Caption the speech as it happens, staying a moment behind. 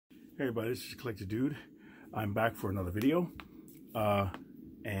Hey everybody, this is Collected Dude. I'm back for another video,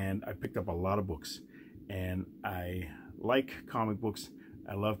 and I picked up a lot of books, and I like comic books.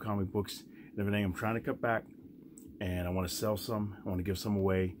 I love comic books and everything. I'm trying to cut back, and I want to sell some. I want to give some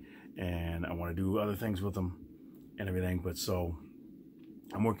away, and I want to do other things with them and everything. But so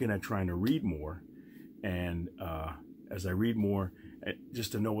I'm working at trying to read more, and as I read more,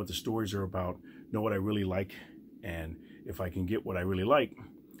 just to know what the stories are about, know what I really like, and if I can get what I really like,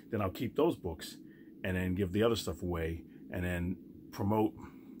 then I'll keep those books and then give the other stuff away and then promote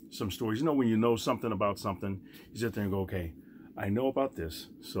some stories. You know, when you know something about something, you sit there and go, okay, I know about this,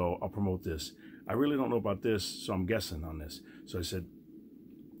 so I'll promote this. I really don't know about this, so I'm guessing on this. So I said,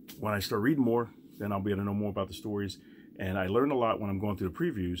 when I start reading more, then I'll be able to know more about the stories. And I learned a lot when I'm going through the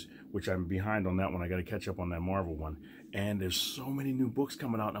previews, which I'm behind on that one. I got to catch up on that Marvel one. And there's so many new books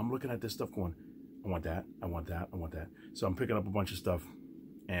coming out, and I'm looking at this stuff going, I want that, I want that, I want that. So I'm picking up a bunch of stuff,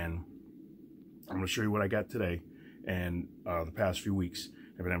 and I'm going to show you what I got today and the past few weeks.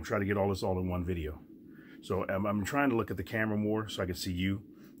 And I'm trying to get all this all in one video. So I'm trying to look at the camera more so I can see you.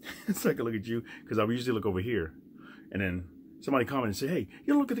 So I can look at you, because I usually look over here. And then somebody commented and say, hey,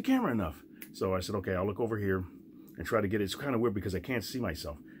 you don't look at the camera enough. So I said, okay, I'll look over here and try to get it. It's kind of weird because I can't see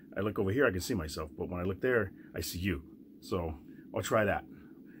myself. I look over here, I can see myself. But when I look there, I see you. So I'll try that.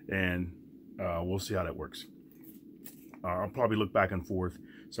 And we'll see how that works. I'll probably look back and forth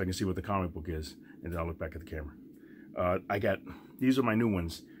so I can see what the comic book is, and then I'll look back at the camera. These are my new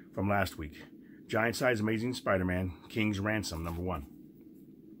ones from last week. Giant Size Amazing Spider-Man, King's Ransom, #1.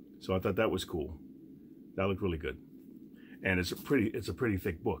 So I thought that was cool. That looked really good. And it's a pretty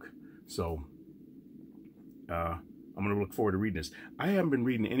thick book. So I'm going to look forward to reading this. I haven't been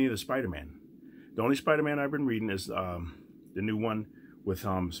reading any of the Spider-Man. The only Spider-Man I've been reading is the new one with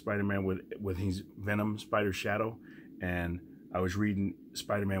Spider-Man with his Venom, Spider Shadow, and I was reading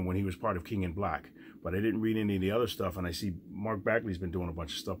Spider-Man when he was part of King in Black, but I didn't read any of the other stuff. And I see Mark Bagley's been doing a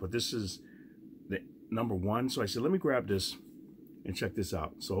bunch of stuff, but this is the #1. So I said, let me grab this and check this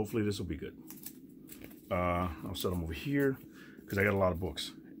out. So hopefully this will be good. I'll set them over here because I got a lot of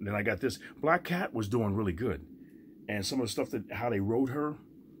books. And then I got this. Black Cat was doing really good, and some of the stuff how they wrote her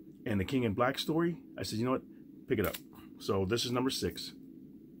in the King in Black story, I said, you know what, pick it up. So this is #6.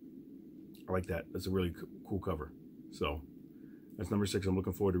 I like that. That's a really cool cover. So that's #6. I'm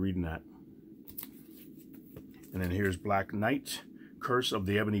looking forward to reading that. And then here's Black Knight, Curse of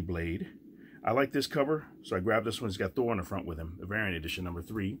the Ebony Blade. I like this cover, so I grabbed this one. It's got Thor on the front with him, the variant edition,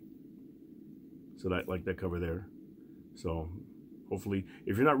 #3. So I like that cover there. So hopefully,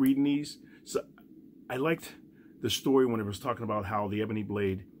 if you're not reading these, so I liked the story when it was talking about how the Ebony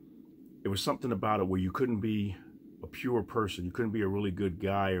Blade, it was something about it where you couldn't be a pure person. You couldn't be a really good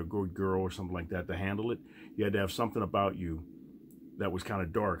guy or good girl or something like that to handle it. You had to have something about you that was kind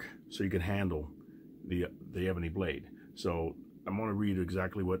of dark so you could handle the Ebony Blade. So I'm going to read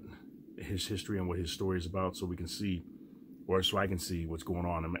exactly what his history and what his story is about, so we can see, or so I can see what's going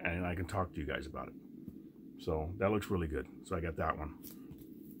on, and I can talk to you guys about it. So that looks really good. So I got that one.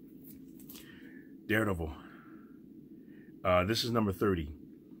 Daredevil. This is #30.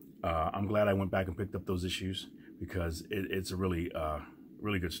 I'm glad I went back and picked up those issues, because it's a really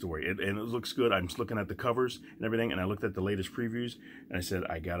good story. And it looks good. I'm just looking at the covers and everything, and I looked at the latest previews, and I said,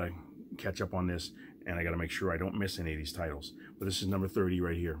 I gotta catch up on this, and I gotta make sure I don't miss any of these titles. But this is #30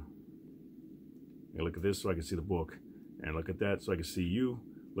 right here. I look at this so I can see the book, and look at that so I can see you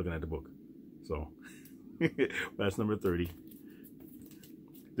looking at the book. So that's #30.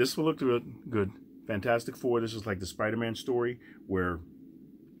 This will look good. Fantastic Four. This is like the Spider-Man story where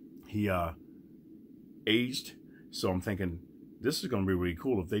he aged. So I'm thinking this is going to be really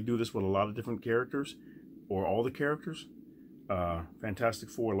cool if they do this with a lot of different characters, or all the characters. Fantastic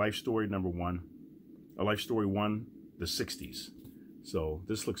Four Life Story #1, a Life Story 1, the 60s. So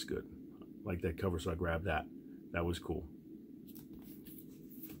this looks good. Like that cover, so I grabbed that. That was cool.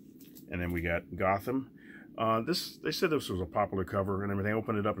 And then we got Gotham. They said this was a popular cover and everything.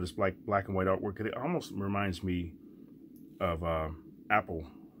 Open it up, and it's black and white artwork. It almost reminds me of Apple.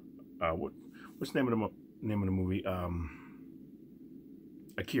 What's the name of the movie?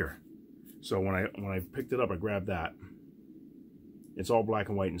 Akira. So when I picked it up, I grabbed that. It's all black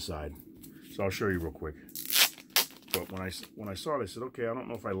and white inside. So I'll show you real quick. But when I saw it, I said, okay, I don't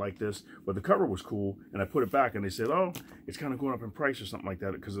know if I like this, but the cover was cool, and I put it back, and they said, oh, it's kind of going up in price or something like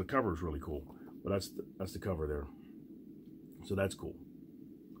that, because the cover is really cool. But that's the cover there. So that's cool.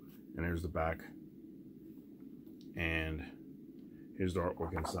 And there's the back. And here's the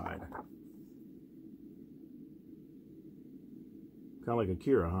artwork inside. Kind of like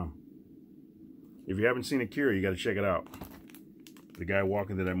Akira, huh? If you haven't seen Akira, you got to check it out. the guy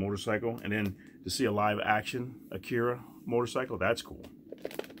walking to that motorcycle, and then to see a live action Akira motorcycle, that's cool.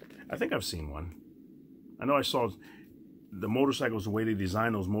 I think I've seen one. I know I saw the motorcycles, the way they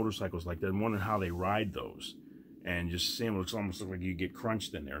design those motorcycles like that. I'm wondering how they ride those. And just seeing it looks almost like you get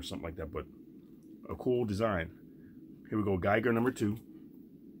crunched in there or something like that, but a cool design. Here we go, Geiger number 2.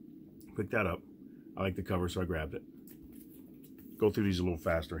 Pick that up. I like the cover, so I grabbed it. Go through these a little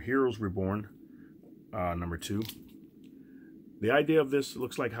faster. Heroes Reborn, number 2. The idea of this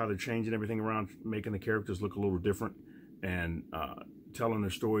looks like how they're changing everything around, making the characters look a little different, and telling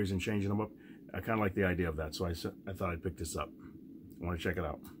their stories and changing them up. I kind of like the idea of that, so I thought I'd pick this up. I want to check it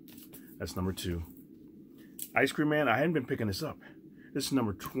out. That's number 2. Ice Cream Man, I hadn't been picking this up. This is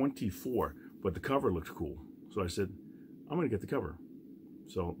number 24, but the cover looks cool. So I said, I'm going to get the cover.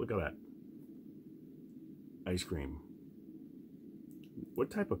 So look at that. Ice cream.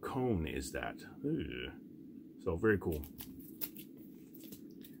 What type of cone is that? Ugh. So very cool.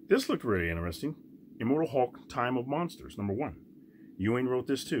 This looked really interesting. Immortal Hulk, Time of Monsters, number 1. Ewing wrote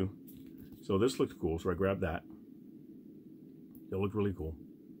this too. So this looked cool, so I grabbed that. It looked really cool.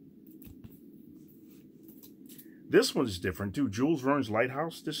 This one's different too. Jules Verne's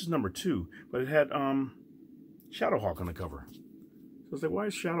Lighthouse. This is number 2, but it had Shadowhawk on the cover. So I was like, why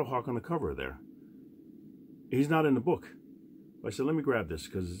is Shadowhawk on the cover there? He's not in the book. I said, let me grab this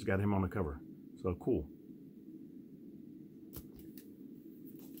because it's got him on the cover. So cool.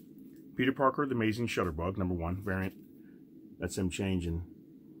 Peter Parker, The Amazing Shutterbug, number 1 variant. That's him changing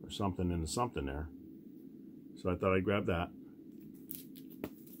or something into something there. So I thought I'd grab that.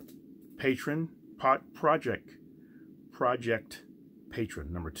 Patron Project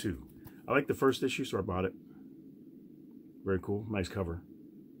Patron, number 2. I like the first issue, so I bought it. Very cool. Nice cover.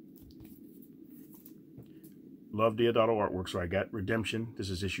 Love Deodato artwork, so I got Redemption. This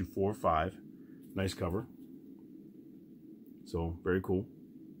is issue 4 or 5. Nice cover. So, very cool.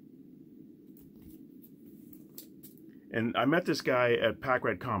 And I met this guy at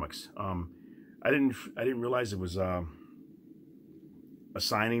Packrat Comics. I didn't realize it was a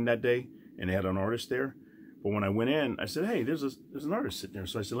signing that day, and they had an artist there. But when I went in, I said, "Hey, there's an artist sitting there."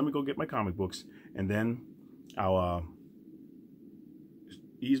 So I said, "Let me go get my comic books, and then I'll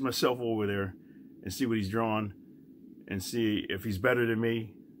ease myself over there and see what he's drawn, and see if he's better than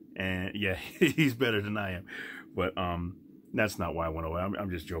me." And yeah, he's better than I am. But that's not why I went away. I'm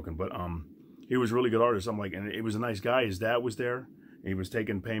just joking. But he was a really good artist. I'm like, and it was a nice guy. His dad was there. He was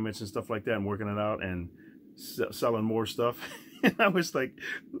taking payments and stuff like that and working it out and selling more stuff. And I was like,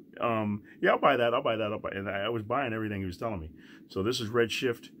 yeah, I'll buy that. I'll buy that. And I was buying everything he was telling me. So this is Red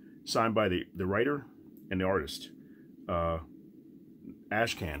Shift, signed by the writer and the artist,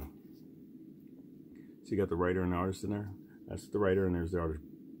 Ashcan. So you got the writer and the artist in there. That's the writer, and there's the artist.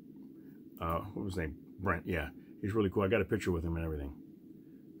 What was his name? Brent. Yeah, he's really cool. I got a picture with him and everything.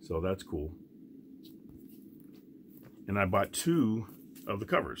 So that's cool. And I bought 2 of the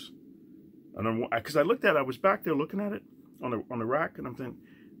covers. And because I looked at it, I was back there looking at it on the rack, and I'm thinking,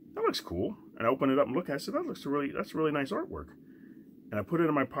 that looks cool. And I opened it up and looked at it. I said, that's really nice artwork. And I put it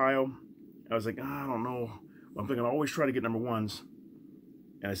in my pile. I was like, I don't know. I'm thinking I always try to get number 1s.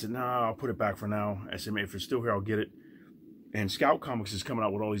 And I said, nah, I'll put it back for now. I said, if it's still here, I'll get it. And Scout Comics is coming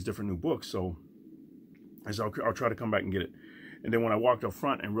out with all these different new books. So I said, I'll try to come back and get it. And then when I walked up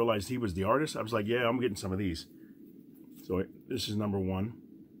front and realized he was the artist, I was like, yeah, I'm getting some of these. So this is number 1.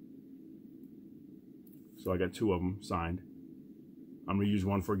 So I got 2 of them signed. I'm going to use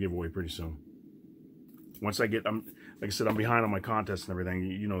one for a giveaway pretty soon. Once I get, like I said, I'm behind on my contests and everything.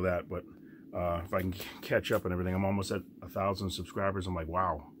 You know that. But if I can catch up and everything, I'm almost at 1,000 subscribers. I'm like,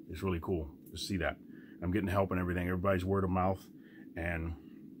 wow, it's really cool to see that. I'm getting help and everything. Everybody's word of mouth. And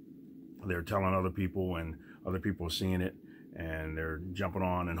they're telling other people, and other people are seeing it. And they're jumping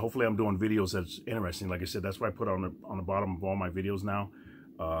on, and hopefully I'm doing videos that's interesting. Like I said, that's why I put on the bottom of all my videos now,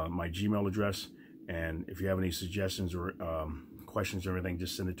 my Gmail address. And if you have any suggestions or questions or everything,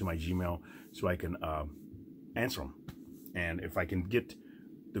 just send it to my Gmail so I can answer them. And if I can get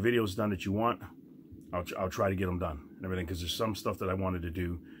the videos done that you want, I'll try to get them done and everything, because there's some stuff that I wanted to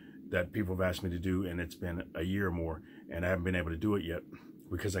do that people have asked me to do, and it's been a year or more, and I haven't been able to do it yet,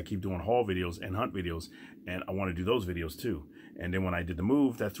 because I keep doing haul videos and hunt videos, and I want to do those videos too. And then when I did the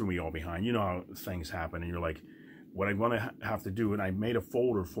move, that threw me all behind. You know how things happen, and you're like, what I want to have to do, and I made a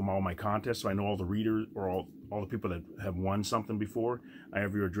folder for all my contests, so I know all the readers, or all the people that have won something before. I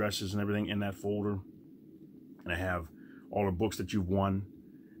have your addresses and everything in that folder, and I have all the books that you've won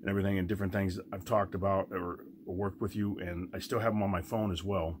and everything, and different things I've talked about or worked with you, and I still have them on my phone as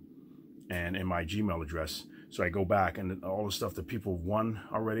well, and in my Gmail address. So I go back, and all the stuff that people have won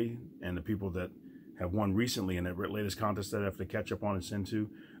already, and the people that have won recently in the latest contest that I have to catch up on and send to,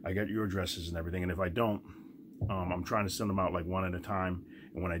 I got your addresses and everything. And if I don't, I'm trying to send them out like one at a time.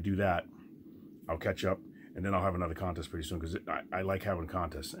 And when I do that, I'll catch up, and then I'll have another contest pretty soon, because I like having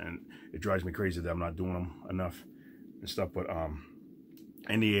contests, and it drives me crazy that I'm not doing them enough and stuff. But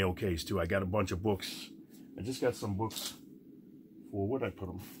and the AOKs too. I got a bunch of books. I just got some books for, where'd I put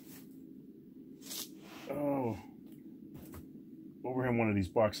them? Oh, over here in one of these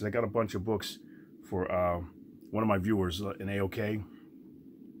boxes. I got a bunch of books for one of my viewers, an AOK.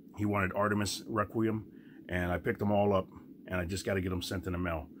 He wanted Artemis Requiem, and I picked them all up, and I just got to get them sent in the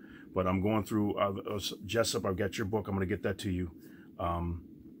mail. But I'm going through, Jessup, I've got your book. I'm going to get that to you. And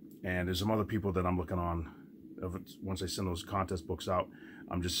there's some other people that I'm looking on. Once I send those contest books out,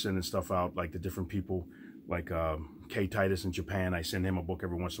 I'm just sending stuff out, like the different people, like K. Titus in Japan. I send him a book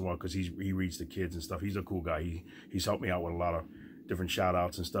every once in a while, because he reads the kids and stuff. He's a cool guy. He's helped me out with a lot of different shout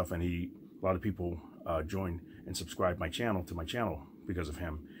outs and stuff. And a lot of people joined and subscribed to my channel because of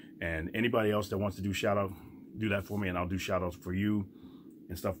him. And anybody else that wants to do shout out, do that for me, and I'll do shout outs for you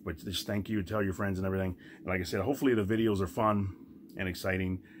and stuff. But just thank you, tell your friends and everything. And like I said, hopefully the videos are fun and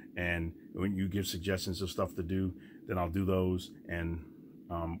exciting, and when you give suggestions of stuff to do, then I'll do those, and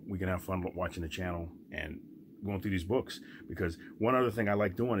we can have fun watching the channel and going through these books. Because one other thing I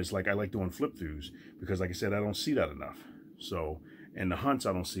like doing is, like, I like doing flip throughs, because like I said, I don't see that enough. So, and the hunts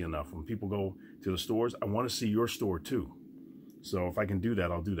I don't see enough. When people go to the stores, I want to see your store too. So if I can do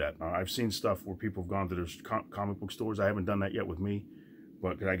that, I'll do that. I've seen stuff where people have gone to their comic book stores. I haven't done that yet with me,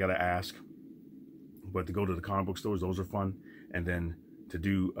 but I got to ask. But to go to the comic book stores, those are fun. And then to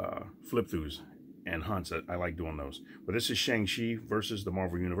do flip throughs and hunts, I like doing those. But this is Shang-Chi versus the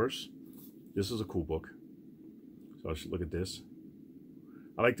Marvel Universe. This is a cool book. So I should look at this.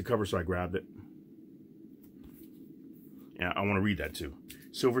 I like the cover, so I grabbed it. Yeah, I want to read that too.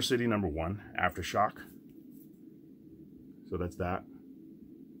 Silver City #1, Aftershock. So that's that.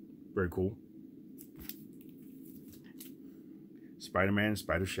 Very cool. Spider-Man,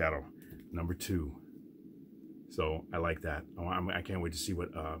 Spider Shadow, #2. So I like that. I can't wait to see what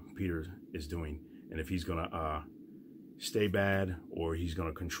Peter is doing, and if he's gonna stay bad, or he's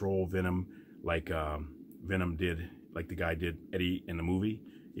gonna control Venom like Venom did, like the guy did Eddie in the movie.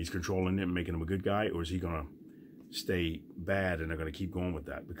 He's controlling him, making him a good guy, or is he gonna stay bad and they're gonna keep going with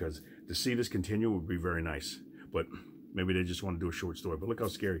that? Because to see this continue would be very nice. But maybe they just want to do a short story. But look how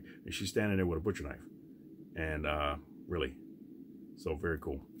scary. And she's standing there with a butcher knife. And really. So very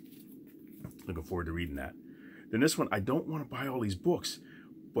cool. Looking forward to reading that. Then this one, I don't want to buy all these books,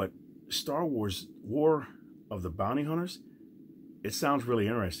 but Star Wars War of the Bounty Hunters, it sounds really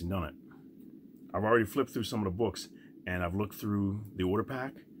interesting, doesn't it? I've already flipped through some of the books, and I've looked through the order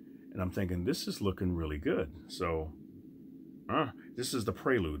pack, and I'm thinking, this is looking really good. So, this is the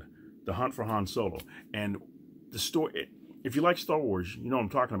prelude, The Hunt for Han Solo. And the story, if you like Star Wars, you know what I'm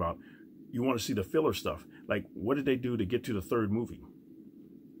talking about. You want to see the filler stuff. Like, what did they do to get to the third movie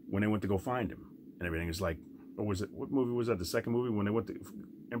when they went to go find him and everything? Is like, or was it, what movie was that? The second movie, when they went to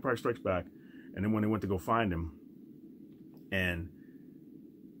Empire Strikes Back, and then when they went to go find him. And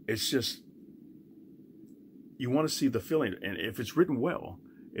it's just, you want to see the filling, and if it's written well,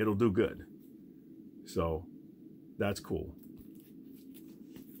 it'll do good. So that's cool.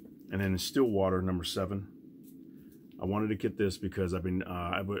 And then Stillwater #7. I wanted to get this because I've been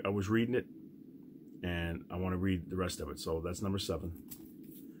I was reading it, and I want to read the rest of it. So that's #7.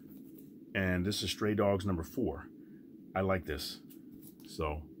 And this is Stray Dogs #4. I like this.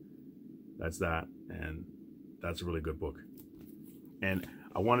 So that's that, and that's a really good book. And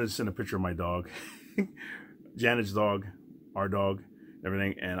I wanted to send a picture of my dog, Janet's dog, our dog,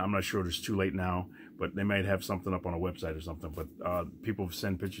 everything. And I'm not sure, it's too late now, but they might have something up on a website or something. But people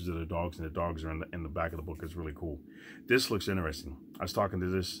send pictures of their dogs, and the dogs are in the back of the book. It's really cool. This looks interesting. I was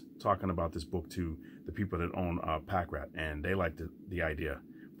talking about this book to the people that own Packrat, and they liked the idea.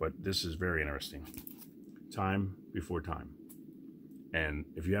 But this is very interesting. Time Before Time. And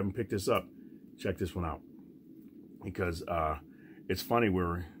if you haven't picked this up, check this one out. Because it's funny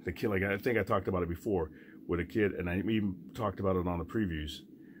where the kid, like I think I talked about it before, where the kid, and I even talked about it on the previews,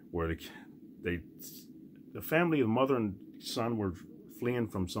 where the family, the mother and son, were fleeing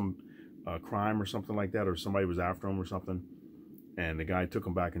from some crime or something like that, or somebody was after them or something, and the guy took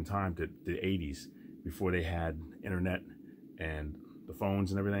them back in time to the 80s, before they had internet and the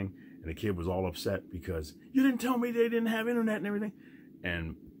phones and everything. And the kid was all upset because, you didn't tell me they didn't have internet and everything.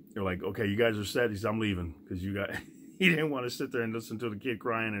 And they're like, okay, you guys are sad. He said, I'm leaving, because he didn't want to sit there and listen to the kid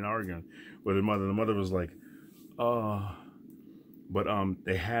crying and arguing with his mother. The mother was like, but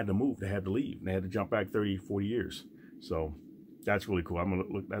they had to move. They had to leave. They had to jump back 30, 40 years. So that's really cool. I'm gonna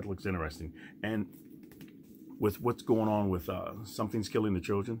look. That looks interesting. And with what's going on with Something's Killing the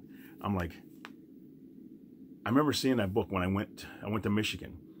Children. I'm like, I remember seeing that book when I went to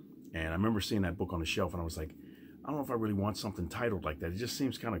Michigan, and I remember seeing that book on the shelf, and I was like, I don't know if I really want something titled like that. It just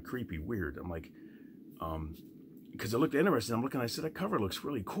seems kind of creepy, weird. I'm like, because it looked interesting. I'm looking, I said, that cover looks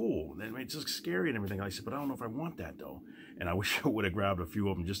really cool. And it's just scary and everything. I said, but I don't know if I want that though. And I wish I would have grabbed a few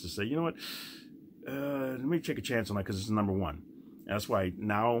of them just to say, you know what, let me take a chance on that because it's #1. And that's why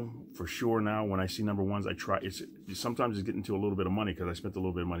now, for sure now, when I see #1s, I try, sometimes it's getting to a little bit of money because I spent a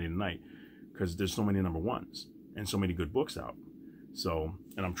little bit of money tonight because there's so many #1s and so many good books out. So,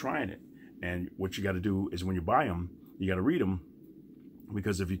 and I'm trying it. And what you got to do is when you buy them, you got to read them,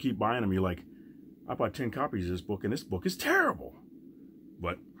 because if you keep buying them, you're like, I bought 10 copies of this book and this book is terrible.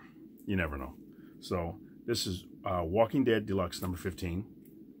 But you never know. So this is Walking Dead Deluxe #15.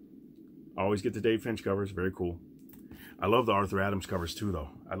 I always get the Dave Finch covers, very cool. I love the Arthur Adams covers too, though.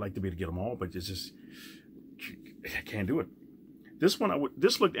 I'd like to be able to get them all, but it's just, I can't do it. This one,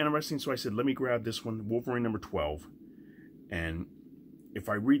 this looked interesting, so I said, let me grab this one, Wolverine #12. And if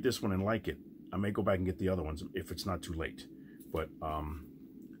I read this one and like it, I may go back and get the other ones if it's not too late. But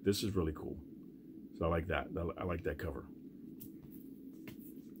this is really cool. So I like that. I like that cover.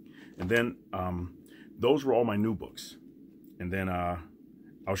 And then those were all my new books. And then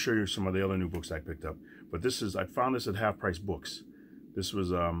I'll show you some of the other new books I picked up. But this is, I found this at Half Price Books. This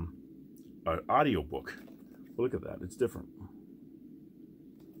was an audio book. Look at that. It's different.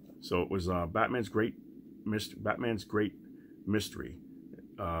 So it was Batman's Great Mystery.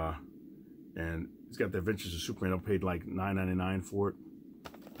 And it's got the Adventures of Superman. I paid like $9.99 for it.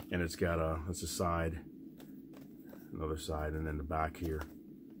 And it's got that's a side, another side, and then the back here.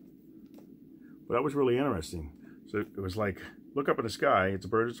 But that was really interesting. So it was like, look up at the sky, it's a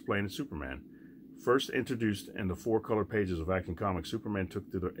bird that's playing, it's Superman. First introduced in the 4-color pages of Action Comics, Superman took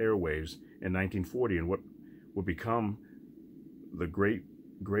to the airwaves in 1940 in what would become the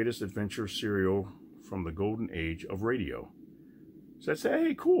greatest adventure serial from the golden age of radio. So I said,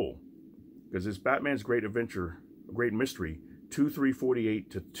 hey, cool. Because it's Batman's Great Adventure, Great Mystery, 2/3/48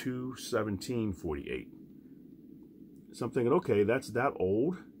 to 2/17/48. So I'm thinking, okay, that's that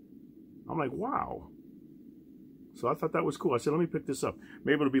old. I'm like, wow. So I thought that was cool. I said, let me pick this up.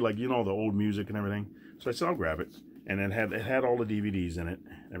 Maybe it'll be like, you know, the old music and everything. So I said, I'll grab it. And then it had all the DVDs in it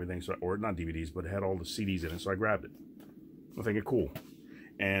and everything. So, or not DVDs, but it had all the CDs in it. So I grabbed it. I think it's cool.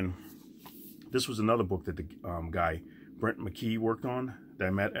 And this was another book that the guy, Brent McKee, worked on that I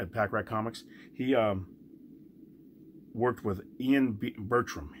met at Packrat Comics. He worked with Ian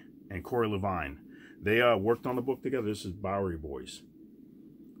Bertram and Corey Levine. They worked on the book together. This is Bowery Boys.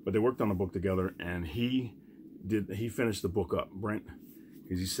 But they worked on the book together, and he finished the book up, Brent,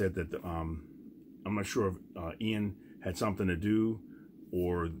 because he said that I'm not sure if Ian had something to do,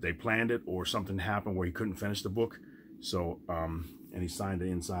 or they planned it, or something happened where he couldn't finish the book. So and he signed the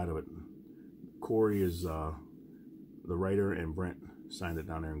inside of it. Corey is the writer, and Brent signed it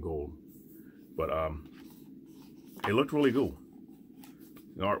down there in gold. But it looked really cool.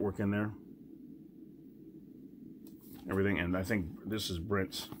 The artwork in there, everything, and I think this is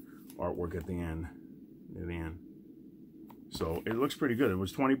Brent's artwork at the end. Near the end. So it looks pretty good. It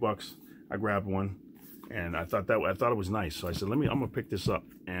was 20 bucks. I grabbed one, and I thought it was nice. So I said, I'm gonna pick this up.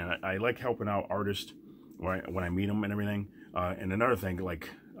 And I like helping out artists when I meet them and everything. And another thing, like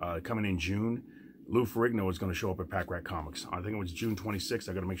coming in June, Lou Ferrigno is going to show up at Packrat Comics. I think it was June 26th.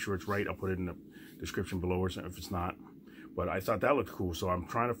 I got to make sure it's right. I'll put it in the description below, or something if it's not. But I thought that looked cool. So I'm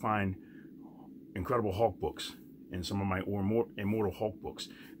trying to find Incredible Hulk books and some of my Immortal Hulk books.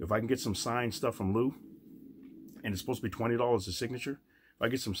 If I can get some signed stuff from Lou, and it's supposed to be $20 a signature, if I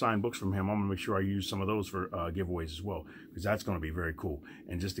get some signed books from him, I'm going to make sure I use some of those for giveaways as well, because that's going to be very cool.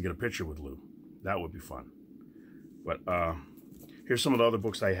 And just to get a picture with Lou, that would be fun. But here's some of the other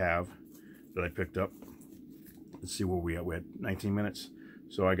books I have that I picked up. Let's see where we at. We had 19 minutes.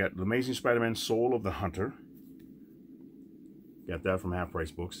 So I got The Amazing Spider-Man, Soul of the Hunter. Got that from Half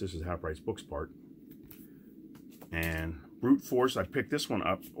Price Books. This is Half Price Books part. And Brute Force, I picked this one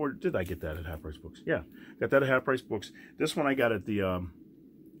up. Or did I get that at Half Price Books? Yeah, got that at Half Price Books. This one I got at the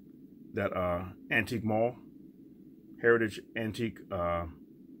Antique Mall. Heritage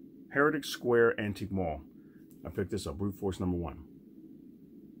Square Antique Mall. I picked this up, Brute Force #1.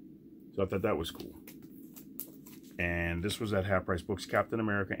 So I thought that was cool. And this was at Half Price Books, Captain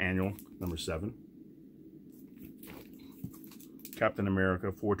America Annual #7. Captain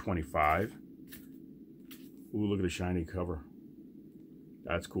America 425. Ooh, look at the shiny cover.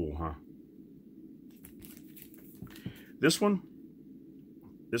 That's cool, huh? This one,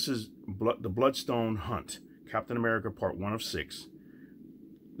 this is the Bloodstone Hunt, Captain America Part 1 of 6.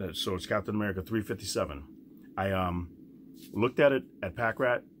 So it's Captain America 357. I looked at it at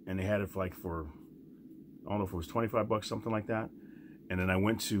Packrat, and they had it for I don't know if it was 25 bucks, something like that. And then I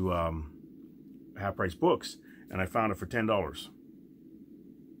went to Half Price Books, and I found it for $10.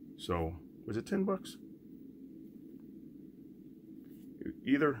 So, was it 10 bucks?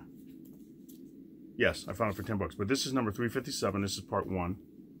 Either. Yes, I found it for 10 bucks. But this is number 357. This is part 1.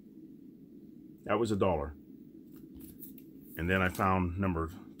 That was $1. And then I found number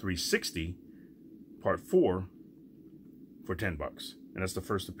 360, part 4, for 10 bucks. And that's the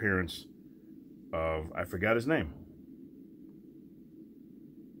first appearance of, I forgot his name.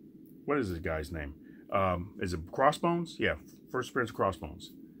 What is this guy's name? Is it Crossbones? Yeah, first appearance of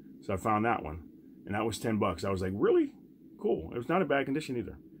Crossbones. So I found that one. And that was 10 bucks. I was like, really? Cool. It was not in bad condition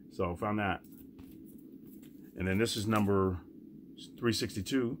either. So I found that. And then this is number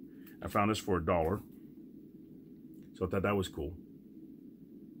 362. I found this for $1. So I thought that was cool.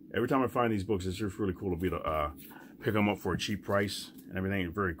 Every time I find these books, it's just really cool to be able to pick them up for a cheap price and everything.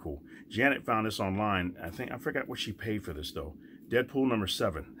 It's very cool. Janet found this online. I forgot what she paid for this though. Deadpool number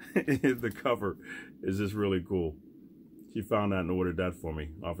 7. The cover is just really cool. She found that and ordered that for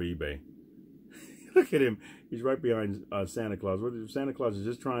me off of eBay. Look at him. He's right behind Santa Claus. Santa Claus is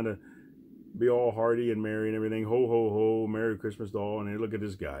just trying to be all hearty and merry and everything. Ho, ho, ho. Merry Christmas to all. And look at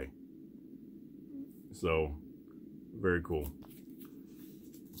this guy. So, very cool.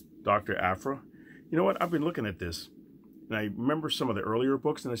 Dr. Aphra. You know what? I've been looking at this. And I remember some of the earlier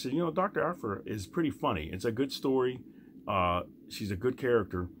books. And I said, you know, Dr. Aphra is pretty funny. It's a good story. She's a good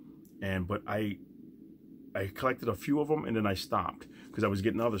character. But I collected a few of them and then I stopped. Because I was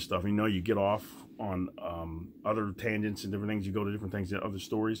getting other stuff. You know, you get off on other tangents and different things. You go to different things and other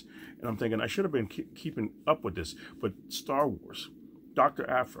stories. And I'm thinking, I should have been keeping up with this. But Star Wars, Dr.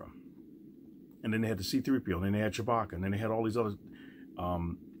 Aphra. And then they had the C-3PO. And then they had Chewbacca. And then they had all these other...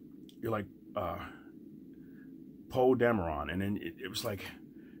 you're like... Poe Dameron. And then it was like...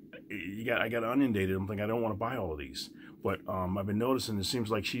 I got inundated. I'm thinking, I don't want to buy all of these. But I've been noticing it seems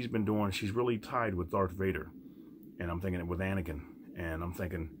like she's really tied with Darth Vader. And I'm thinking with Anakin. And I'm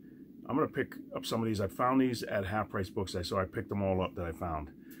thinking, I'm going to pick up some of these. I found these at Half Price Books. So I picked them all up that I found.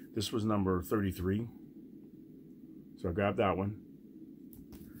 This was number 33. So I grabbed that one.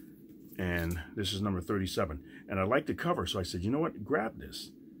 And this is number 37. And I like the cover. So I said, you know what? Grab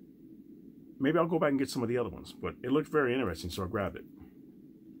this. Maybe I'll go back and get some of the other ones. But it looked very interesting. So I grabbed it.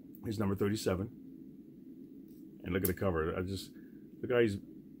 Here's number 37. And look at the cover. Look how he's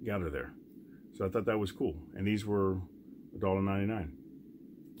got her there. So I thought that was cool. And these were $1.99.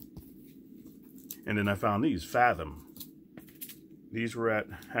 And then I found these, Fathom. These were at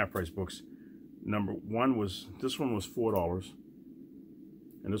Half Price Books. This one was $4.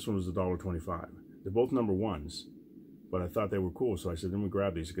 And this one was $1.25. They're both number 1s. But I thought they were cool. So I said, let me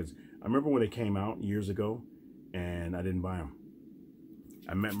grab these. Because I remember when they came out years ago. And I didn't buy them.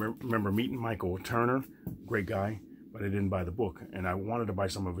 I remember meeting Michael Turner. Great guy. But I didn't buy the book. And I wanted to buy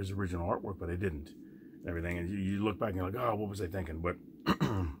some of his original artwork. But I didn't. Everything. And you look back and you're like, oh, what was I thinking? But...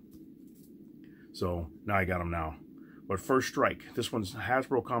 So now I got them now. But First Strike. This one's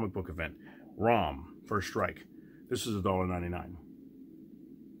Hasbro comic book event. ROM. First Strike. This is $1.99.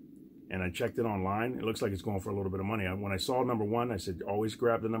 And I checked it online. It looks like it's going for a little bit of money. When I saw number 1, I said, always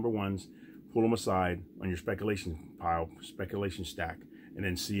grab the number 1s, pull them aside on your speculation pile, speculation stack, and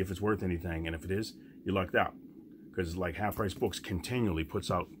then see if it's worth anything. And if it is, you lucked out. Because like Half Price Books continually puts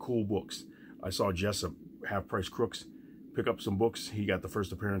out cool books. I saw Jessup, Half Price Crooks, pick up some books. He got the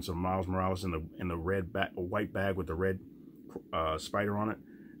first appearance of Miles Morales in the white bag with the red spider on it.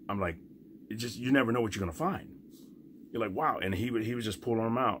 I'm like, you never know what you're gonna find. You're like, wow. And he was just pulling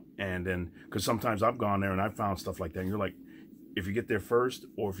them out. And then, because sometimes I've gone there and I've found stuff like that. And you're like, if you get there first,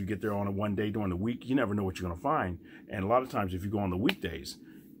 or if you get there on a one day during the week, you never know what you're gonna find. And a lot of times, if you go on the weekdays,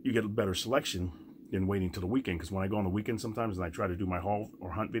 you get a better selection than waiting till the weekend. Because when I go on the weekend sometimes and I try to do my haul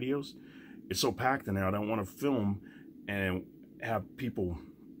or hunt videos, it's so packed in there. I don't want to film and have people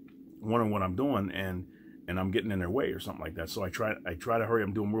wondering what I'm doing and I'm getting in their way or something like that. So I try to hurry up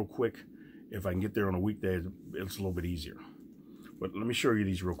and do them real quick. If I can get there on a weekday, it's a little bit easier. But let me show you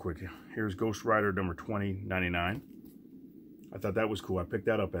these real quick. Here's Ghost Rider number 2099. I thought that was cool. I picked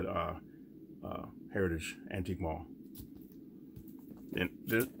that up at Heritage Antique Mall. And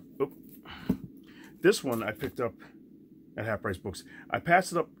this one I picked up at Half Price Books. I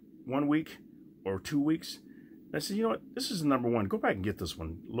passed it up 1 week or 2 weeks. I said, you know what? This is number 1. Go back and get this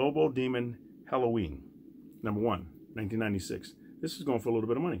one. Lobo Demon Halloween. Number 1, 1996. This is going for a little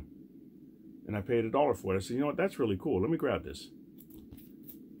bit of money. And I paid $1 for it. I said, you know what? That's really cool. Let me grab this.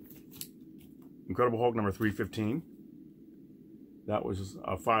 Incredible Hulk number 315. That was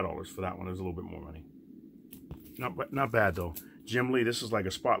 $5 for that one. It was a little bit more money. Not bad though. Jim Lee, this is like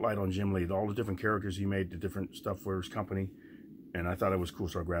a spotlight on Jim Lee. All the different characters he made, the different stuff for his company. And I thought it was cool,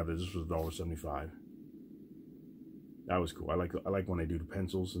 so I grabbed it. This was $1.75. That was cool. I like when they do the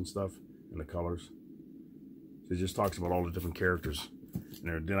pencils and stuff and the colors. So it just talks about all the different characters.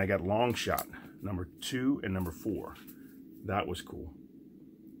 And then I got Long Shot, number 2 and number 4. That was cool.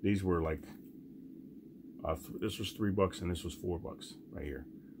 These were like, this was $3 and this was $4 right here.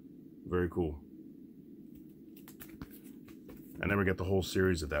 Very cool. I never got the whole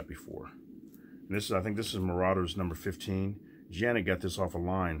series of that before. And this is, I think this is Marauders number 15. Janet got this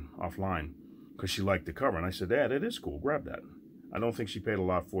offline, because she liked the cover. And I said, Dad, it is cool, grab that. I don't think she paid a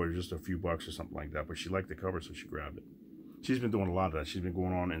lot for it, just a few bucks or something like that, but she liked the cover, so she grabbed it. She's been doing a lot of that. She's been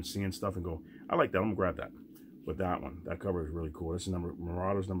going on and seeing stuff and go, I like that, I'm gonna grab that. But that one, that cover is really cool. This is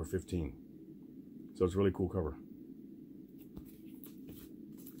Marauders number 15. So it's a really cool cover.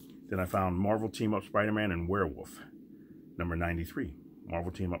 Then I found Marvel Team Up Spider-Man and Werewolf, number 93.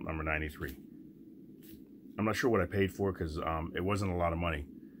 Marvel Team Up number 93. I'm not sure what I paid for because it wasn't a lot of money.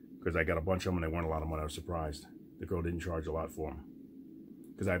 Because I got a bunch of them and they weren't a lot of money. I was surprised. The girl didn't charge a lot for them.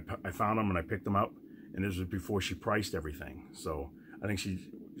 Because I found them and I picked them up. And this was before she priced everything. So I think she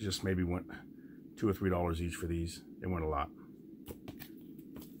just maybe went $2 or $3 each for these. They weren't a lot.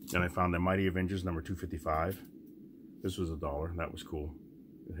 Then I found the Mighty Avengers number 255. This was $1. That was cool.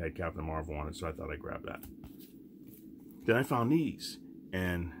 It had Captain Marvel on it, so I thought I'd grab that. Then I found these.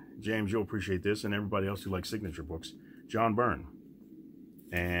 And James, you'll appreciate this, and everybody else who likes signature books. John Byrne.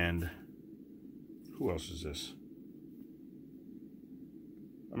 And who else is this?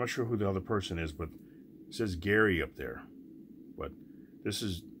 I'm not sure who the other person is, but it says Gary up there. But this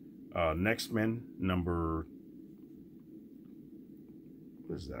is Next Men number,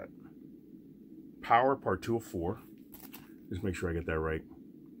 what is that? Power Part 2 of 4. Just make sure I get that right.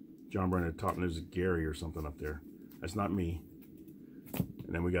 John Byrne at the top, and there's Gary or something up there. That's not me.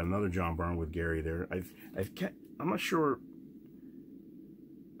 And then we got another John Byrne with Gary there. I'm not sure.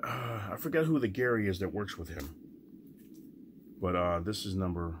 I forget who the Gary is that works with him. But this is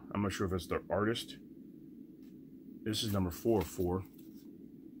number, I'm not sure if it's the artist. This is number 4 of 4.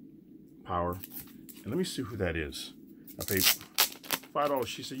 Power. And let me see who that is. I paid $5.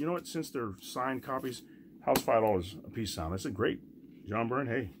 She said, you know what, since they're signed copies, how's $5 a piece sound? I said, great. John Byrne,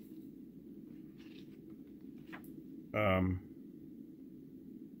 hey.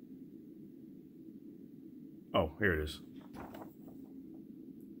 Oh, here it is.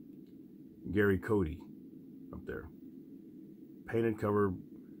 Gary Cody up there. Painted cover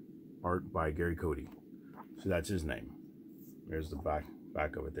art by Gary Cody. So that's his name. There's the back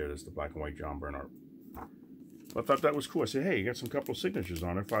of it there. That's the black and white John Byrne art. I thought that was cool. I said, hey, you got some couple of signatures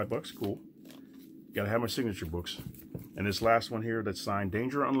on there. $5, cool. Gotta have my signature books. And this last one here that's signed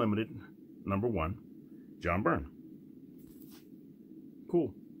Danger Unlimited, number 1, John Byrne.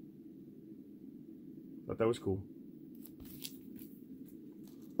 Cool. Thought that was cool.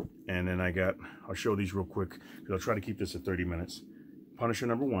 And then I got, I'll show these real quick because I'll try to keep this at 30 minutes. Punisher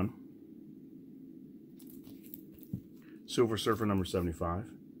number 1. Silver Surfer number 75.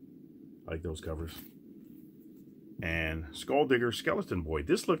 I like those covers. And Skull Digger Skeleton Boy.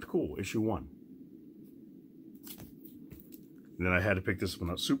 This looked cool, issue 1. And then I had to pick this one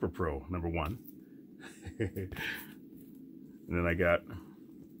up, Super Pro number 1. And then I got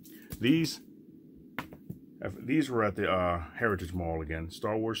these. These were at the Heritage Mall again.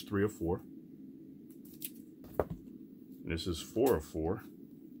 Star Wars 3 of 4. And this is 4 of 4.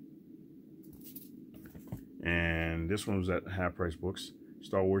 And this one was at Half Price Books.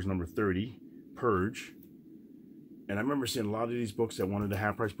 Star Wars number 30, Purge. And I remember seeing a lot of these books at one of the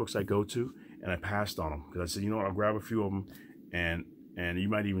Half Price Books I go to, and I passed on them. Because I said, you know what, I'll grab a few of them, and you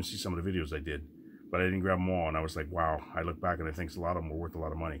might even see some of the videos I did. But I didn't grab them all, and I was like, wow. I look back and I think a lot of them were worth a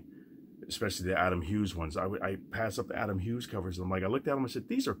lot of money. Especially the Adam Hughes ones. I passed up the Adam Hughes covers, and I'm like, I looked at them and said,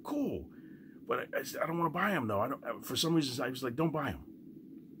 these are cool. But I don't want to buy them, though. For some reason, I was like, don't buy them.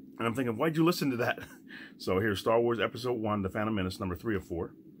 And I'm thinking, why'd you listen to that? So here's Star Wars Episode 1, The Phantom Menace, number 3 of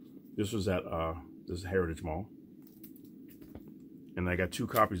 4. This was at this Heritage Mall. And I got 2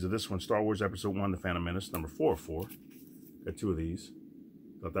 copies of this one, Star Wars Episode 1, The Phantom Menace, number 4 of 4. Got 2 of these.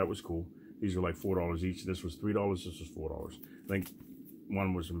 Thought that was cool. These are like $4 each. This was $3. This was $4. I think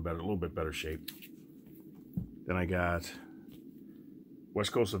one was in a little bit better shape. Then I got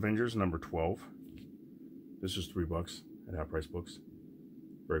West Coast Avengers, number 12. This is $3 at Half Price Books.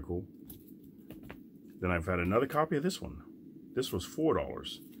 Very cool. Then I've had another copy of this one. This was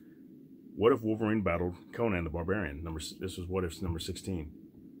 $4. What If Wolverine Battled Conan the Barbarian? This was What If number 16.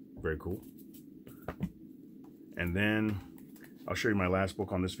 Very cool. And then I'll show you my last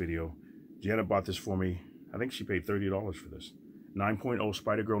book on this video. Janet bought this for me I think she paid $30 for this. 9.0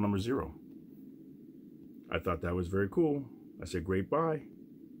 Spider-Girl number 0. I thought that was very cool. I said, great buy.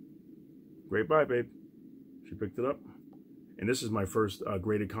 Great buy, babe. She picked it up. And this is my first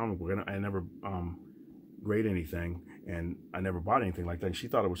graded comic book. I never grade anything, and I never bought anything like that. And she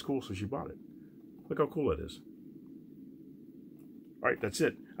thought it was cool, so she bought it. Look how cool it is. All right, that's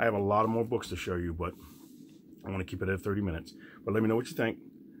it. I have a lot of more books to show you, but I want to keep it at 30 minutes. But let me know what you think,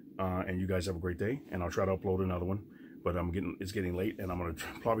 and you guys have a great day. And I'll try to upload another one. But it's getting late, and I'm going to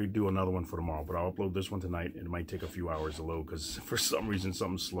probably do another one for tomorrow. But I'll upload this one tonight, and it might take a few hours to load because for some reason,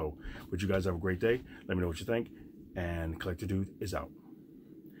 something's slow. But you guys have a great day. Let me know what you think. And Collector Dude is out.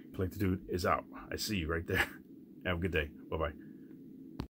 Collector Dude is out. I see you right there. Have a good day. Bye-bye.